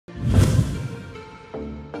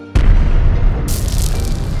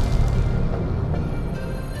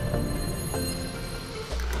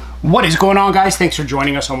What is going on, guys? Thanks for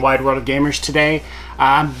joining us on Wide World of Gamers today.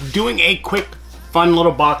 I'm doing a quick, fun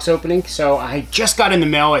little box opening. So I just got in the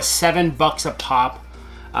mail a $7 a pop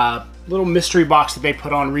little mystery box that they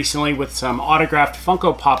put on recently with some autographed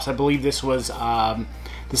Funko Pops. I believe this was the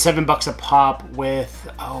 $7 a pop with,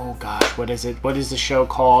 oh gosh, what is it? What is the show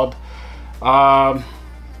called? I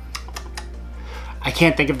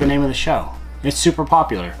can't think of the name of the show. It's super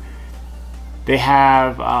popular. They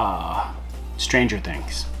have Stranger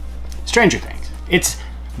Things. It's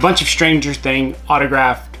a bunch of Stranger Thing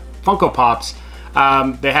autographed Funko Pops.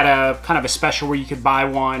 They had a kind of a special where you could buy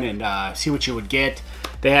one and see what you would get.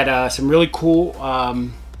 They had some really cool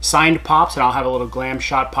signed pops, and I'll have a little glam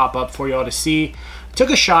shot pop up for you all to see. Took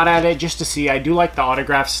a shot at it just to see. I do like the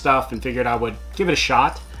autograph stuff and figured I would give it a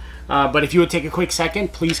shot. But if you would take a quick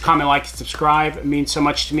second, please comment, like, and subscribe. It means so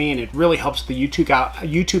much to me, and it really helps the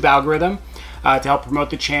YouTube algorithm to help promote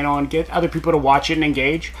the channel and get other people to watch it and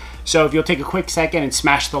engage. So if you'll take a quick second and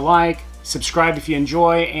smash the like, subscribe if you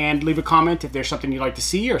enjoy, and leave a comment if there's something you'd like to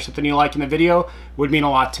see or something you like in the video, would mean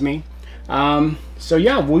a lot to me. So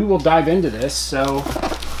yeah, we will dive into this. So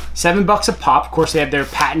 $7 a pop. Of course, they have their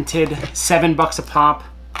patented $7 a pop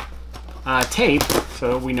tape,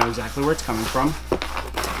 so we know exactly where it's coming from.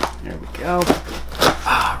 There we go.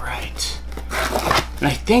 All right. And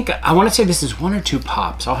I think, I want to say this is 1 or 2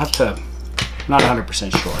 pops. I'll have to, not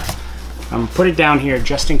 100% sure. I'm gonna put it down here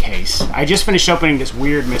just in case. I just finished opening this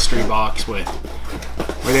weird mystery box where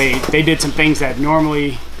they did some things that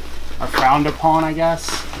normally are frowned upon, I guess.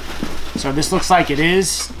 So this looks like it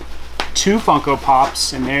is 2 Funko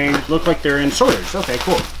Pops, and they look like they're in sorters. Okay,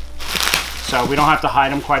 cool. So we don't have to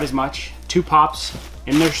hide them quite as much. 2 Pops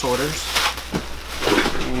in their sorters.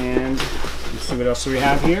 And let's see what else we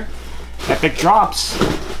have here. Epic drops.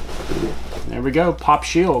 There we go, Pop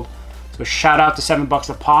Shield. So shout out to $7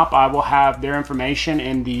 a pop. I will have their information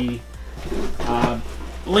in the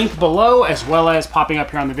link below, as well as popping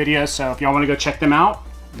up here on the video. So if y'all want to go check them out,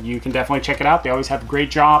 you can definitely check it out. They always have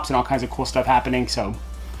great drops and all kinds of cool stuff happening. So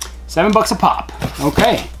 $7 a pop.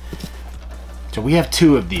 Okay. So we have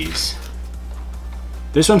 2 of these.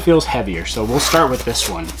 This one feels heavier, so we'll start with this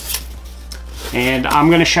one. And I'm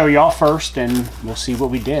going to show y'all first, and we'll see what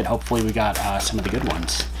we did. Hopefully we got some of the good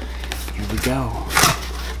ones. Here we go.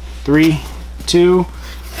 3, 2,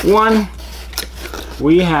 1.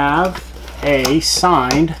 We have a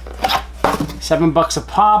signed $7 a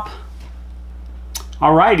pop.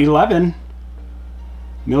 All right, 11.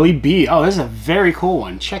 Millie B. Oh, this is a very cool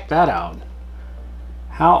one. Check that out.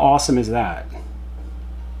 How awesome is that?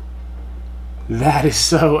 That is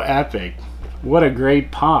so epic. What a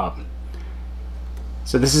great pop.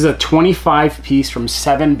 So this is a 25 piece from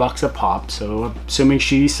 $7 a pop. So assuming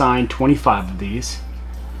she signed 25 of these.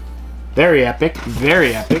 Very epic,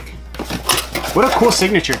 very epic. What a cool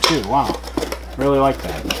signature too, wow. Really like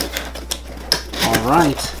that. All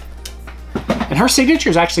right. And her signature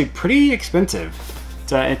is actually pretty expensive.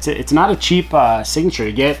 It's not a cheap signature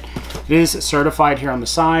to get. It is certified here on the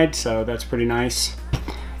side, so that's pretty nice.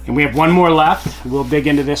 And we have 1 more left. We'll dig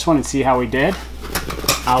into this one and see how we did.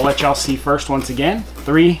 I'll let y'all see first once again.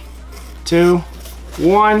 3, 2,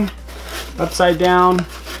 1. Upside down.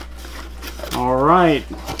 All right.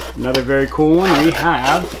 Another very cool one. We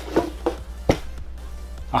have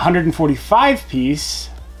 145 piece.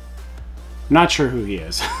 Not sure who he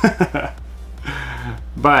is.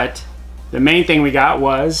 But the main thing we got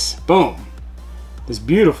was, boom, this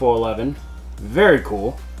beautiful 11. Very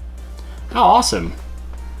cool. How awesome.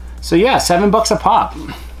 So yeah, $7 a pop.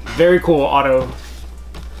 Very cool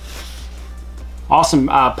awesome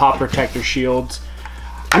pop protector shields.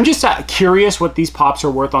 I'm just curious what these pops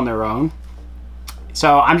are worth on their own.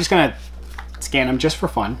 So I'm just gonna scan them just for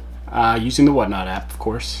fun, using the Whatnot app, of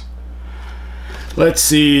course. Let's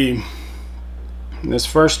see. This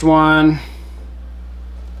first one,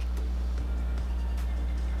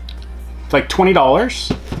 it's like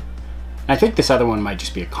 $20. I think this other one might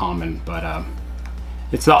just be a common, but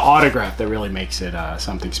it's the autograph that really makes it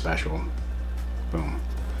something special. Boom.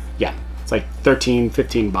 Yeah, it's like 13,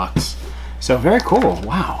 15 bucks. So very cool.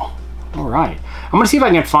 Wow. All right. I'm gonna see if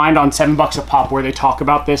I can find on $7 a pop where they talk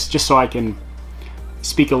about this, just so I can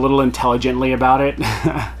speak a little intelligently about it.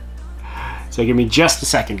 So give me just a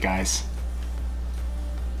second, guys.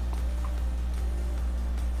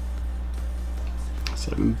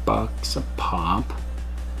 $7 a pop.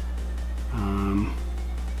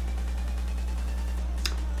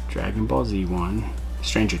 Dragon Ball Z one.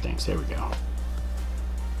 Stranger Things. There we go.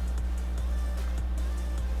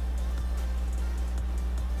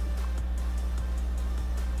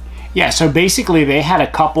 Yeah, so basically they had a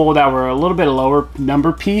couple that were a little bit lower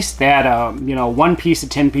number piece. They had a, you know, 1 piece, a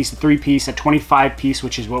 10 piece, a 3 piece, a 25 piece,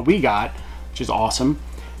 which is what we got, which is awesome.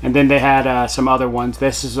 And then they had some other ones.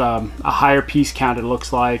 This is a higher piece count, it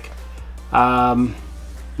looks like. I'm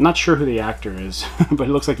not sure who the actor is, but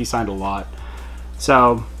it looks like he signed a lot.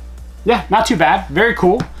 So yeah, not too bad. Very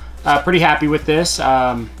cool. Pretty happy with this.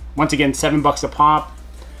 Once again, $7 a pop.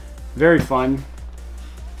 Very fun.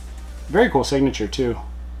 Very cool signature too.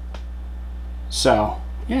 So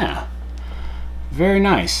yeah, very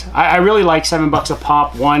nice. I really like $7 a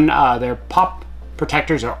pop. One, their pop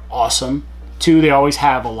protectors are awesome. Two, they always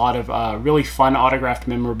have a lot of really fun autographed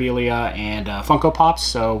memorabilia and Funko Pops,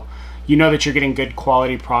 so you know that you're getting good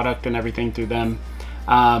quality product and everything through them.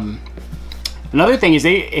 Another thing is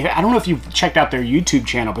I don't know if you've checked out their YouTube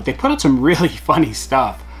channel, but they put out some really funny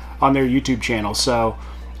stuff on their YouTube channel, so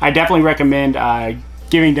I definitely recommend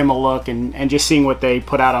giving them a look and just seeing what they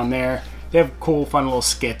put out on there. They have cool, fun little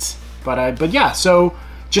skits. But yeah, so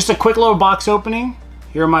just a quick little box opening.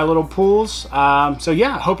 Here are my little pools. So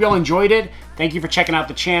yeah, I hope y'all enjoyed it. Thank you for checking out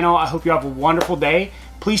the channel. I hope you have a wonderful day.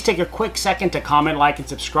 Please take a quick second to comment, like, and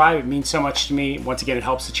subscribe. It means so much to me. Once again, it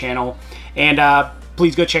helps the channel. And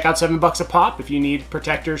please go check out $7 a pop if you need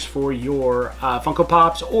protectors for your Funko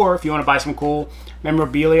Pops, or if you want to buy some cool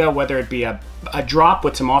memorabilia, whether it be a drop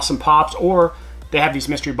with some awesome pops, or they have these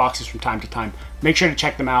mystery boxes from time to time. Make sure to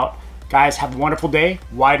check them out. Guys, have a wonderful day.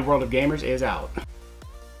 Wide World of Gamers is out.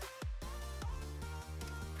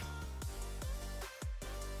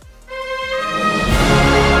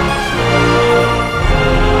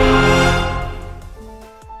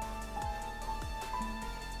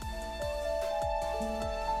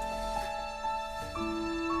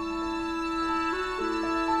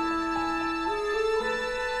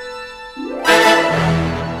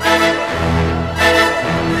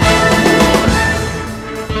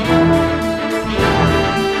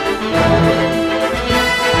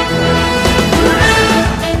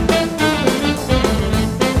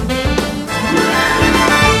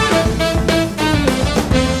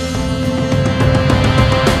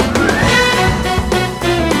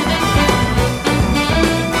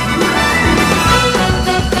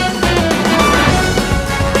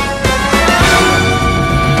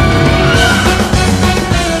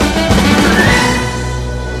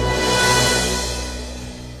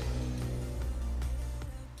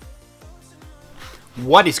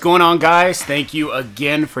 What is going on, guys? Thank you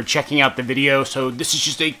again for checking out the video. So this is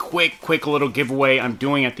just a quick little giveaway I'm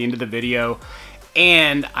doing at the end of the video,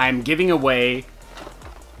 and I'm giving away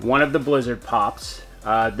one of the Blizzard Pops.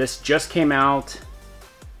 This just came out,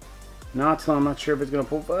 so I'm not sure if it's gonna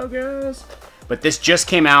pull focus, but this just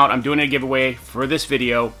came out. I'm doing a giveaway for this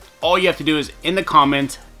video. All you have to do is in the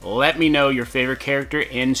comments, let me know your favorite character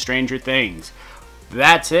in Stranger Things.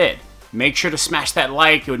 That's it. Make sure to smash that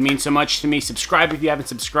like. It would mean so much to me. Subscribe if you haven't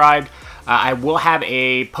subscribed. I will have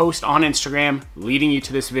a post on Instagram leading you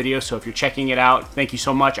to this video, so if you're checking it out, thank you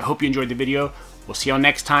so much. I hope you enjoyed the video. We'll see y'all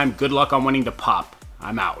next time. Good luck on winning the pop.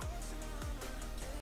 I'm out.